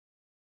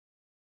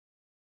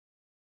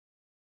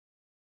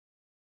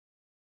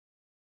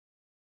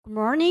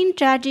Morning,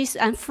 judges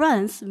and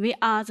friends. We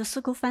are the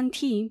Circle Fan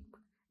team.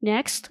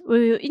 Next,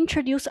 we will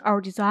introduce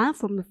our design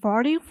from the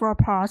following four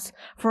parts.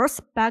 First,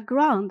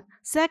 background.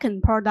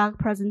 Second, product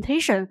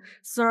presentation.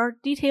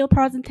 Third, detail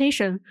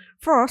presentation.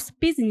 Fourth,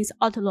 business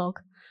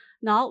outlook.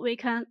 Now we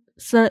can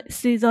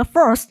see the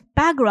first,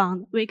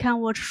 background. We can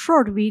watch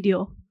short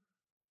video.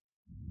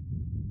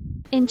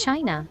 In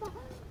China,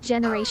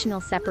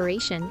 generational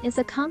separation is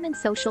a common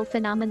social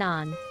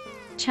phenomenon.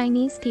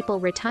 Chinese people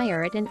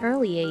retire at an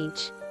early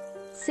age.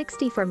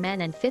 60 for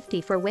men and 50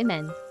 for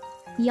women.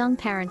 Young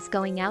parents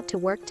going out to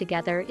work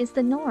together is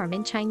the norm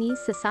in Chinese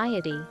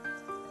society.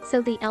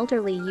 So the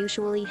elderly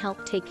usually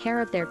help take care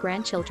of their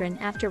grandchildren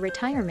after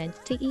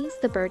retirement to ease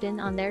the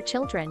burden on their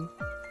children.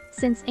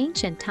 Since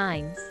ancient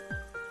times,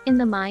 in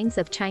the minds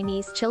of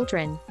Chinese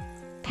children,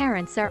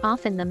 parents are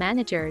often the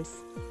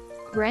managers.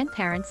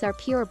 Grandparents are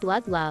pure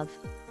blood love.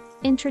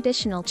 In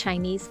traditional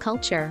Chinese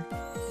culture,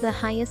 the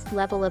highest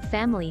level of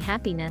family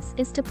happiness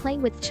is to play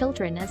with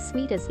children as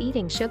sweet as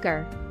eating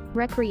sugar.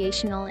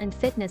 Recreational and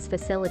fitness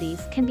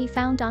facilities can be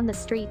found on the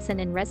streets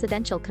and in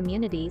residential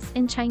communities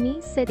in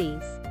Chinese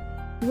cities,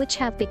 which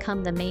have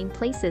become the main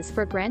places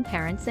for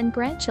grandparents and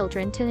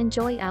grandchildren to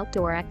enjoy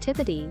outdoor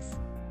activities.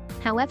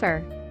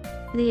 However,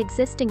 the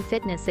existing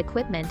fitness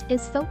equipment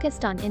is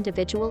focused on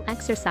individual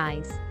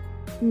exercise.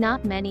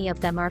 Not many of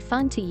them are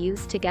fun to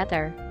use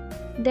together.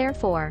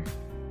 Therefore,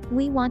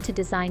 we want to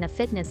design a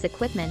fitness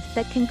equipment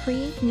that can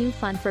create new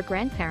fun for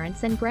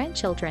grandparents and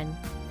grandchildren.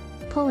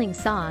 Pulling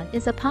saw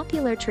is a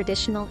popular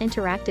traditional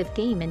interactive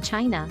game in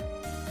China,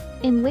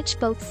 in which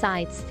both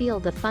sides feel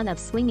the fun of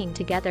swinging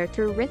together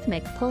through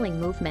rhythmic pulling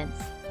movements.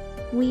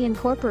 We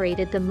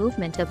incorporated the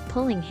movement of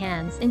pulling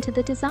hands into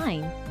the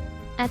design.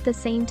 At the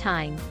same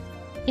time,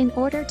 in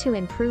order to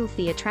improve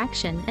the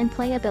attraction and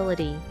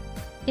playability,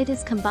 it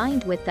is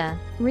combined with the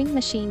ring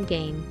machine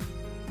game.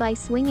 By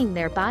swinging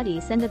their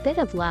bodies and a bit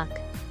of luck,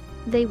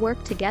 they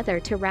work together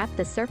to wrap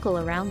the circle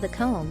around the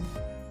comb.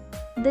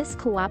 This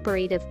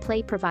cooperative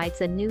play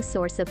provides a new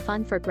source of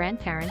fun for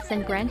grandparents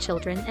and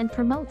grandchildren and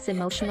promotes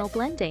emotional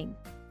blending.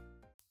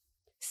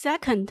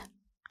 Second,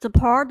 the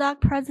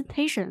product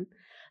presentation.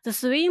 The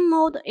swing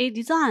mode is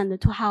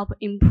designed to help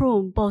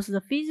improve both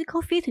the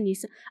physical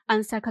fitness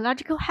and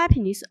psychological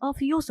happiness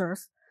of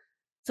users.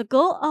 The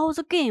goal of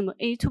the game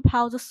is to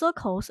pull the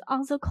circles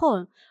on the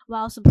cone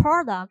while the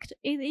product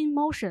is in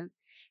motion.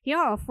 Here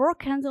are four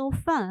kinds of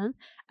fun.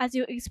 As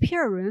you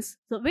experience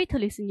the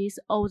weightlessness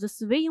of the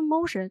swing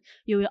motion,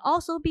 you will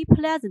also be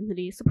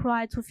pleasantly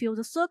surprised to feel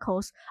the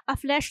circles are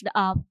flashed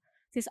up.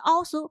 This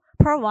also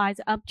provides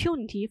an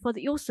opportunity for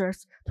the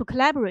users to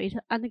collaborate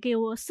and give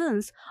a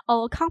sense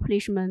of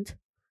accomplishment.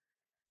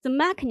 The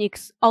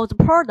mechanics of the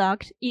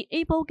product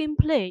enable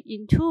gameplay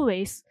in two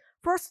ways.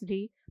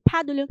 Firstly,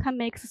 paddling can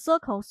make the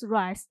circles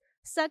rise.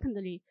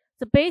 Secondly,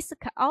 the base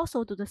can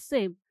also do the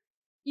same.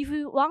 If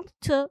you want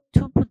to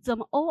put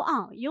them all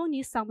on, you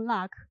need some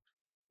luck.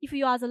 If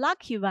you are the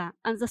lucky one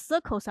and the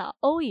circles are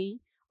all in,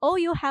 all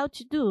you have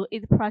to do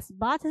is press the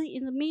button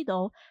in the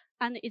middle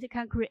and it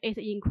can create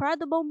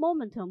incredible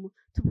momentum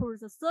to pull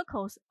the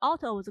circles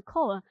out of the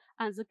cone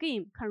and the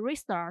game can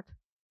restart.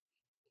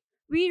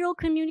 Visual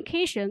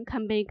communication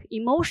can make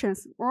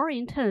emotions more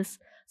intense.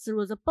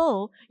 Through the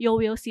bow, you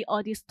will see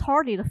a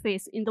distorted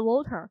face in the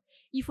water.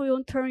 If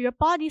you turn your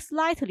body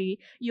slightly,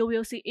 you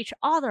will see each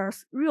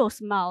other's real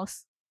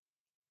smiles.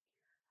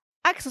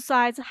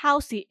 Exercise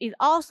healthy is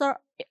also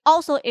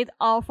is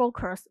our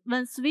focus.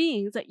 When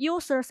swinging, the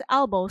user's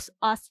elbows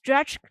are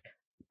stretched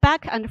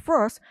back and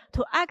forth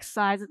to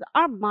exercise the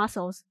arm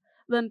muscles.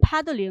 When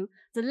paddling,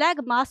 the leg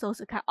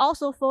muscles can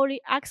also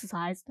fully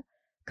exercised.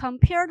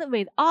 Compared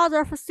with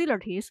other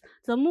facilities,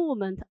 the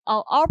movement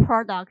of our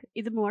product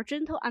is more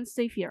gentle and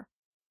safer.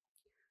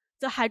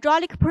 The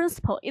hydraulic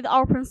principle is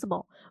our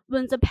principle.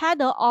 When the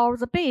pedal or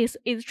the base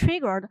is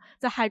triggered,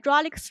 the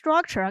hydraulic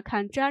structure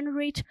can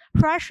generate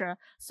pressure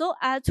so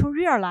as to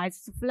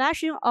realize the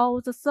flashing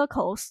of the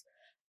circles.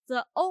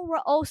 The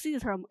overall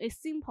system is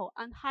simple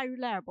and highly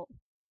reliable.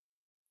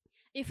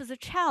 If the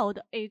child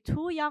is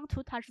too young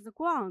to touch the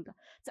ground,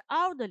 the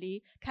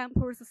elderly can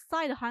push the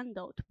side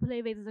handle to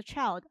play with the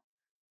child.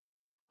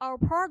 Our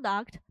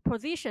product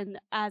positioned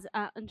as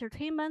an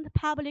entertainment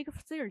public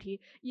facility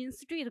in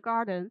street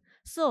garden,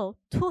 so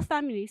two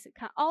families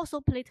can also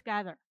play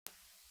together.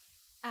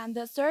 And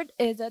the third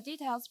is the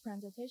details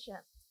presentation.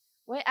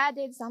 We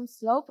added some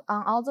slope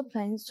on all the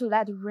planes to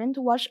let rain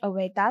wash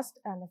away dust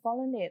and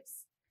fallen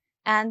leaves.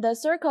 And the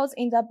circles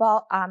in the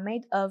ball are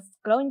made of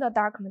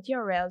glow-in-the-dark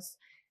materials.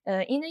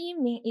 In the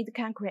evening, it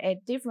can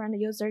create different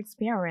user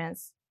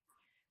experience.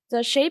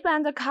 The shape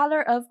and the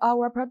color of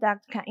our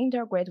product can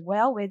integrate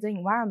well with the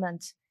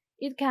environment.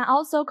 It can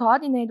also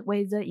coordinate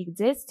with the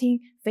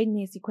existing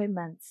fitness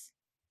equipment.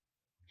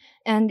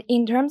 And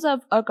in terms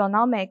of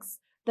ergonomics,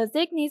 the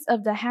thickness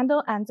of the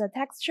handle and the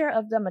texture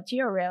of the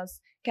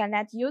materials can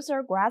let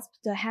user grasp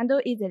the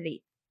handle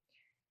easily.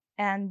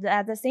 And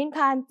at the same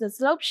time, the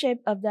slope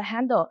shape of the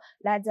handle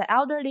let the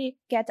elderly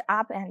get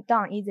up and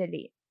down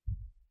easily.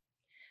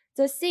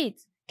 The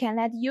seat can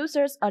let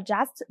users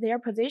adjust their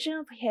position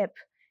of hip,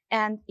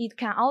 and it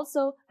can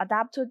also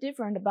adapt to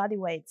different body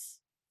weights.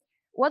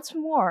 What's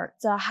more,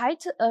 the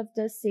height of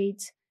the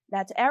seat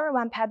lets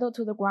everyone pedal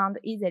to the ground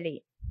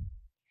easily.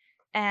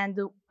 And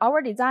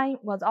our design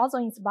was also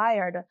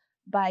inspired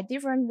by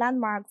different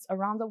landmarks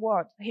around the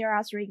world. Here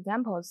are 3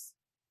 examples.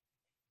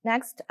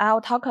 Next,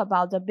 I'll talk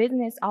about the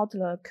business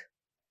outlook.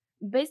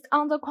 Based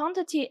on the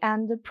quantity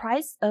and the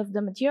price of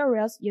the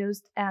materials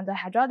used and the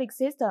hydraulic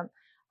system,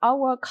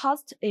 our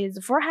cost is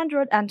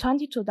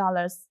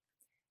 $422,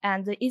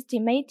 and the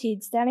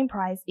estimated selling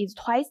price is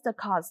twice the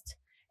cost,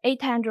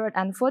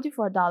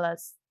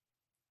 $844.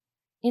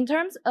 In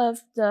terms of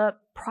the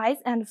price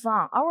and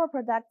fun, our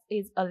product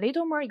is a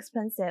little more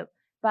expensive,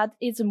 but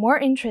it's more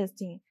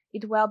interesting.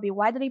 It will be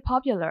widely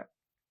popular.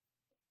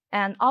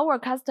 And our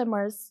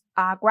customers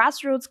are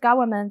grassroots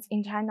governments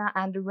in China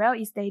and real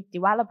estate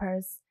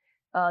developers.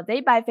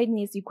 They buy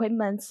fitness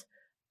equipment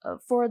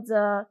for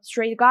the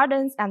street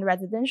gardens and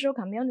residential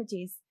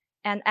communities.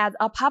 And as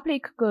a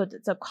public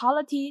good, the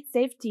quality,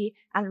 safety,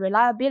 and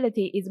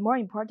reliability is more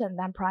important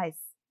than price.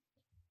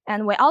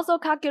 And we also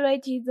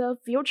calculated the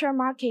future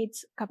market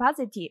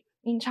capacity.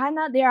 In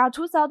China, there are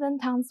 2,000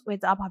 towns with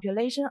a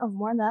population of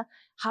more than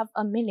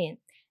 500,000.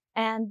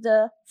 And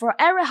for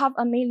every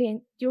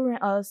 500,000 during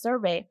a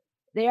survey,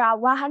 there are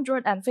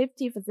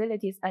 150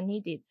 facilities are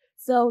needed.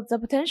 So the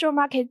potential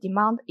market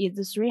demand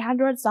is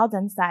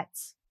 300,000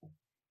 sites.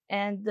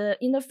 And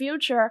in the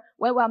future,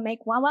 we will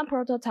make one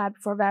prototype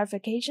for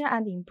verification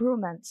and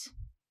improvement.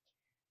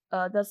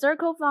 The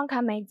circle fund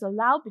can make the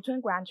love between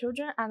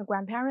grandchildren and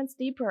grandparents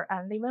deeper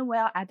and living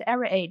well at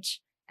every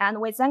age. And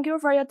we thank you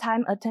for your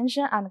time,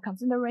 attention, and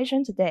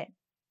consideration today.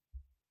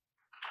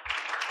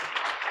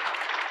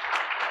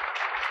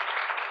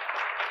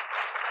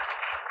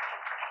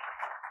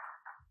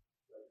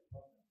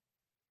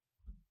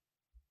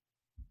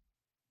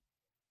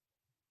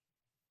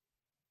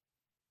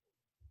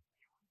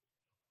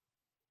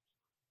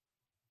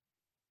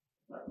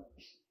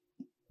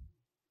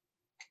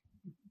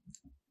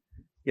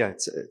 Yeah,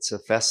 it's a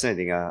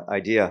fascinating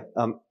idea.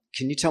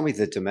 Can you tell me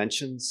the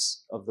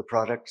dimensions of the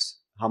product?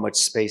 How much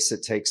space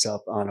it takes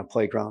up on a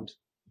playground?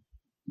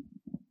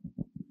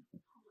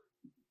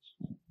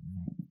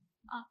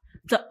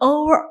 The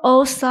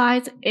overall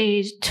size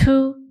is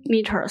 2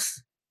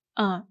 meters.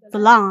 The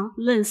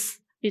length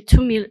is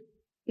 2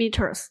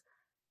 meters.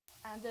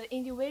 And the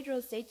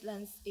individual seat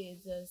length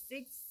is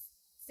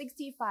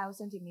 65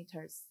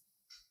 centimeters.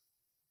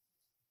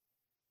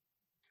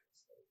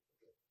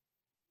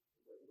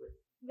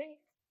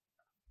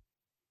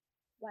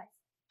 What?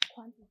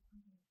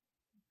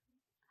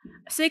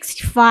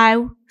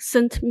 65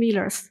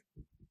 centimeters.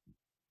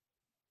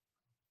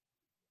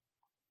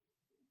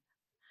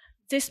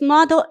 This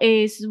model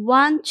is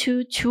 1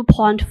 to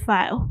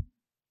 2.5.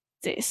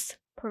 This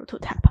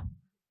prototype.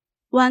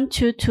 1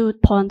 to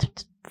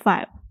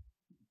 2.5.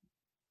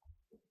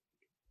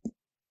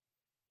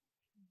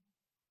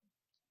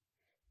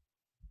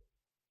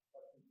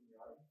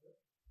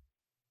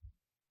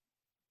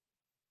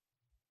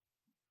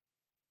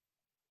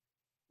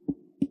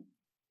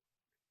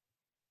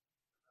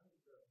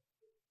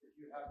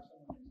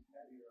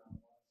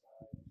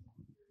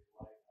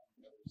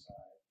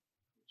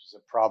 A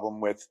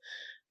problem with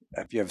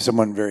if you have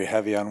someone very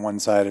heavy on one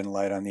side and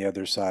light on the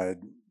other side.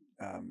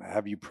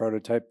 Have you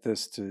prototyped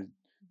this to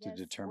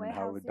determine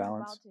how it would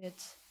balance?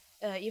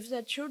 If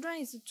the children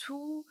is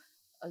too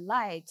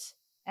light,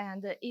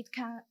 and it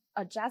can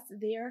adjust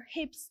their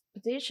hips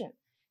position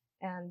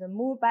and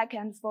move back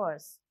and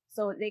forth,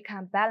 so they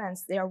can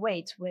balance their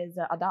weight with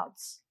the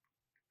adults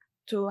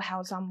to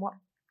have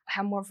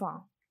more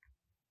fun.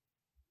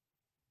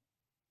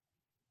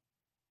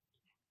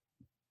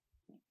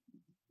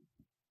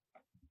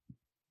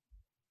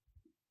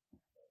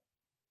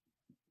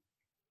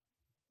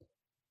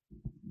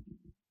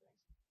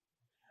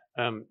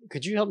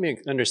 Could you help me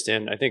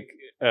understand? I think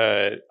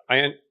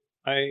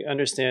I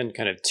understand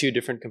kind of 2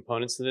 different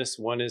components to this.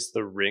 One is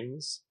the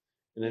rings,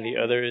 and then the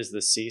other is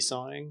the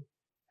seesawing.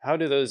 How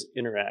do those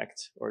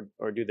interact,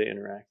 or do they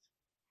interact?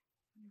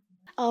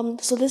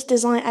 So this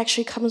design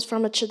actually comes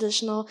from a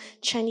traditional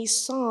Chinese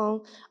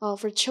song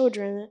for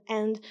children,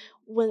 and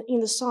when in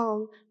the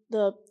song,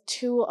 the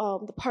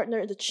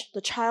partner,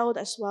 the child,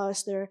 as well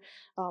as their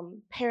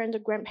parent or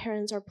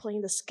grandparents are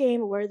playing this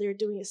game where they're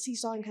doing a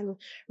seesawing kind of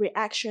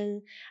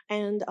reaction.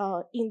 And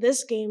in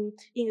this game,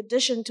 in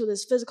addition to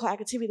this physical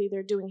activity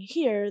they're doing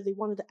here, they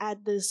wanted to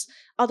add this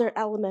other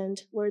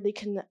element where they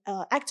can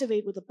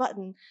activate with a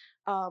button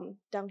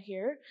down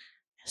here,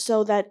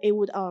 so that it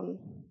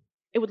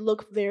would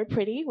look very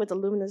pretty with a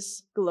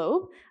luminous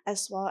glow,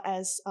 as well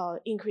as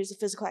increase the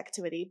physical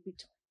activity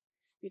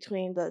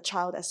between the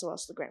child as well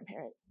as the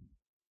grandparent.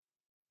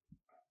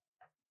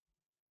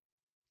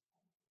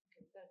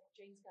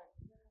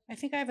 I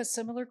think I have a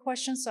similar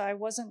question, so I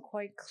wasn't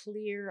quite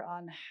clear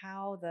on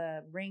how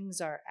the rings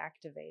are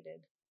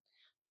activated.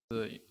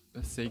 The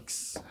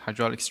 6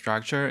 hydraulic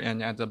structure,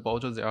 and at the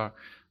bottom there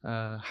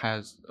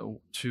has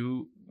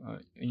 2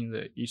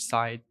 in each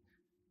side,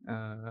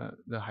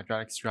 the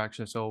hydraulic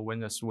structure. So when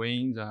the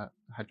swing, the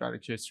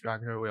hydraulic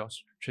structure will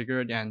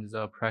trigger, and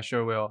the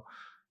pressure will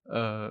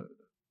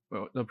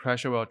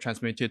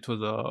transmit it to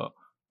the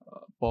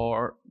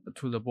board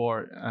through the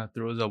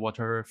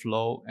water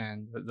flow,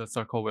 and the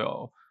circle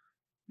will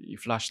be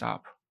flushed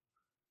up.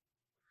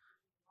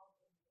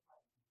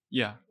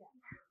 Yeah.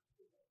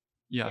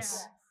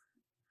 Yes.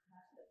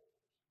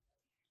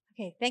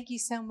 Okay, thank you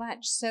so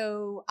much.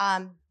 So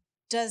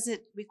does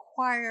it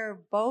require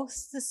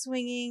both the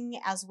swinging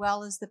as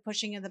well as the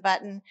pushing of the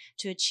button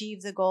to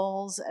achieve the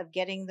goals of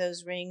getting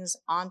those rings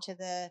onto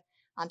the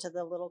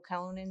little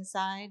cone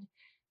inside?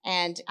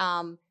 And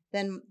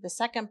then the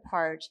second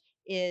part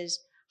is,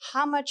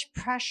 how much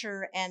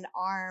pressure and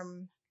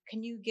arm,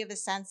 can you give a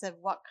sense of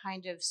what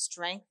kind of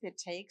strength it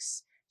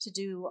takes to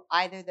do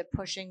either the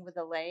pushing with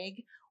the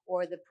leg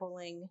or the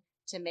pulling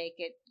to make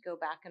it go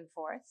back and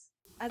forth?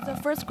 As the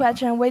first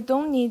question, we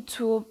don't need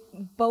to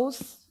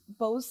both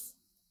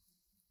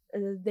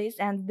this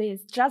and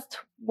this. Just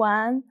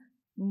one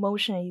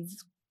motion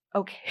is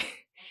okay.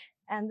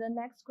 And the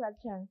next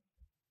question.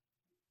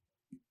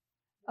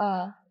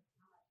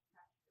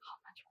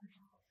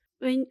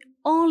 We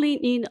only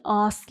need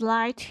a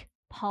slight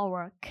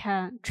power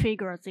can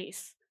trigger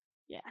this.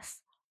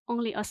 Yes,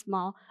 only a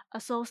small.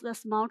 So the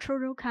small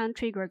children can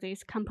trigger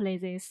this, can play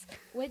this.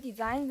 We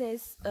designed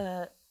this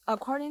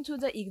according to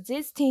the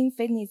existing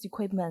fitness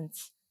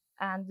equipment,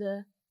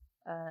 and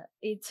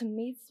it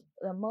meets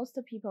most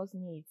people's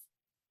needs.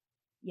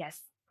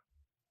 Yes.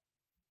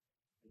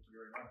 Thank you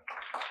very much.